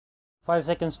5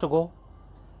 seconds to go.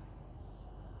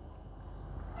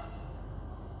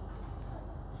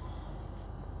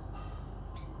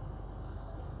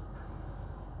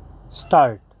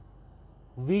 Start.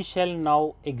 We shall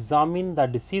now examine the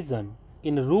decision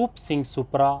in Roop Singh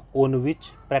Supra on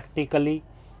which practically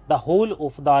the whole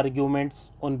of the arguments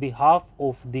on behalf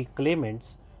of the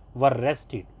claimants were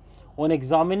rested. On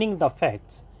examining the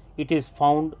facts, it is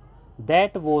found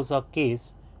that was a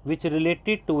case which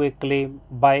related to a claim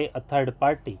by a third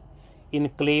party. In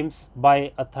claims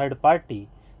by a third party,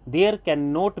 there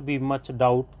cannot be much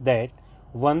doubt that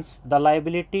once the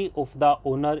liability of the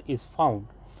owner is found,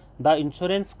 the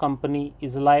insurance company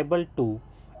is liable to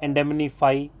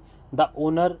indemnify the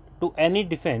owner to any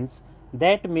defense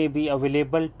that may be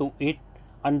available to it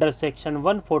under section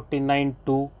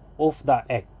 149(2) of the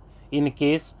Act. In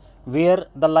case where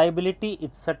the liability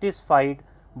is satisfied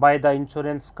by the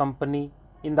insurance company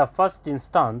in the first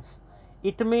instance,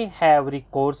 it may have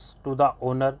recourse to the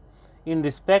owner in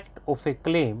respect of a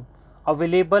claim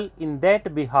available in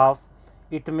that behalf.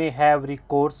 It may have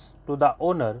recourse to the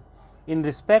owner in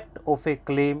respect of a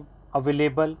claim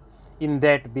available in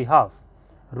that behalf.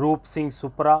 Roop Singh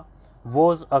Supra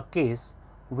was a case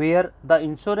where the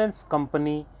insurance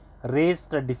company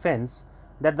raised a defense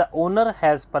that the owner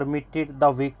has permitted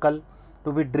the vehicle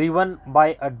to be driven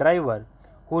by a driver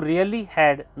who really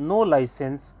had no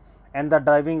license and the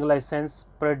driving license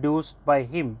produced by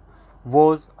him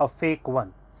was a fake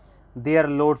one. Their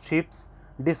lordships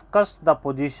discussed the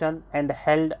position and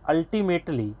held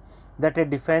ultimately that a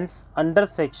defense under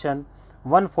section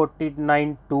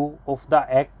 149(2) of the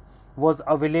Act was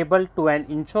available to an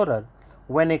insurer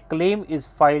when a claim is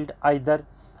filed either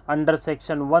under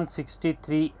section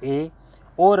 163A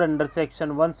or under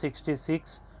section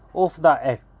 166 of the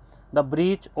Act. The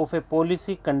breach of a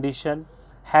policy condition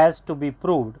has to be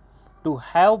proved to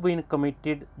have been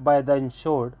committed by the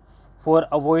insured for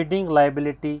avoiding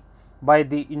liability by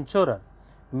the insurer.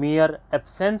 Mere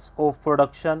absence of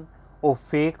production of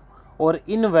fake or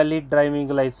invalid driving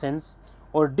license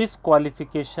or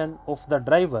disqualification of the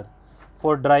driver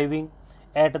for driving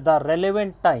at the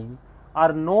relevant time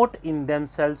are not in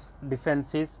themselves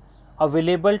defenses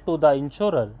available to the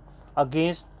insurer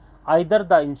against either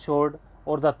the insured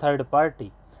or the third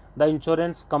party. The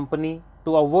insurance company,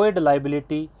 to avoid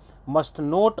liability, must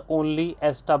not only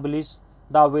establish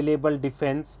the available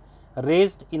defense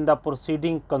raised in the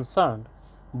proceeding concerned,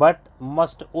 but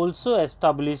must also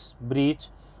establish breach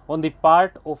on the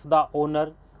part of the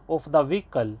owner of the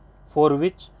vehicle, for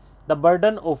which the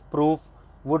burden of proof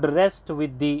would rest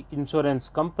with the insurance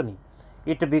company.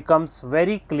 It becomes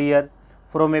very clear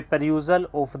from a perusal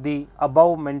of the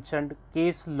above mentioned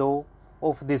case law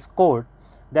of this court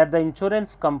that the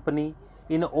insurance company,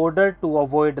 in order to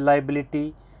avoid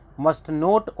liability, must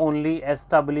not only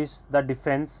establish the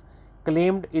defense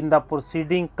claimed in the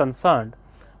proceeding concerned,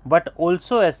 but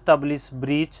also establish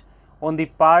breach on the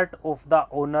part of the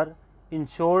owner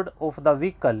insured of the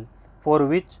vehicle, for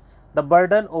which the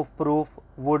burden of proof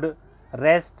would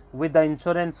rest with the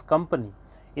insurance company.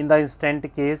 In the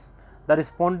instant case, the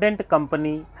respondent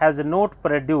company has not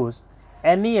produced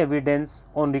any evidence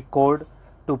on record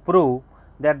to prove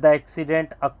that the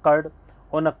accident occurred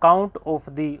on account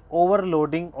of the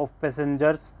overloading of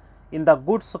passengers in the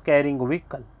goods carrying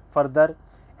vehicle. Further,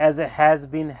 as has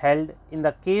been held in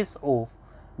the case of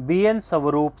B.N.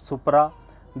 Swaroop Supra,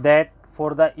 that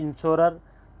for the insurer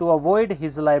to avoid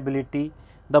his liability,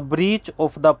 the breach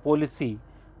of the policy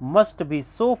must be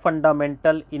so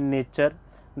fundamental in nature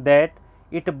that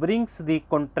it brings the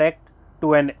contract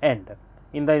to an end.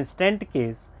 In the instant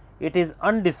case, it is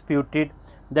undisputed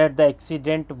that the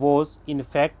accident was in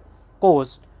fact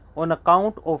caused on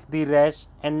account of the rash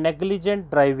and negligent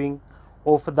driving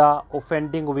of the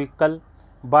offending vehicle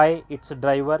by its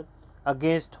driver,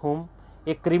 against whom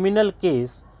a criminal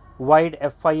case wide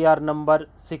FIR number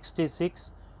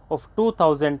 66 of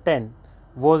 2010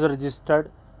 was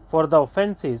registered for the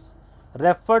offences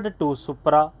referred to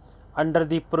supra under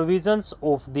the provisions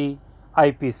of the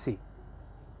IPC.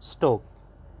 Stop.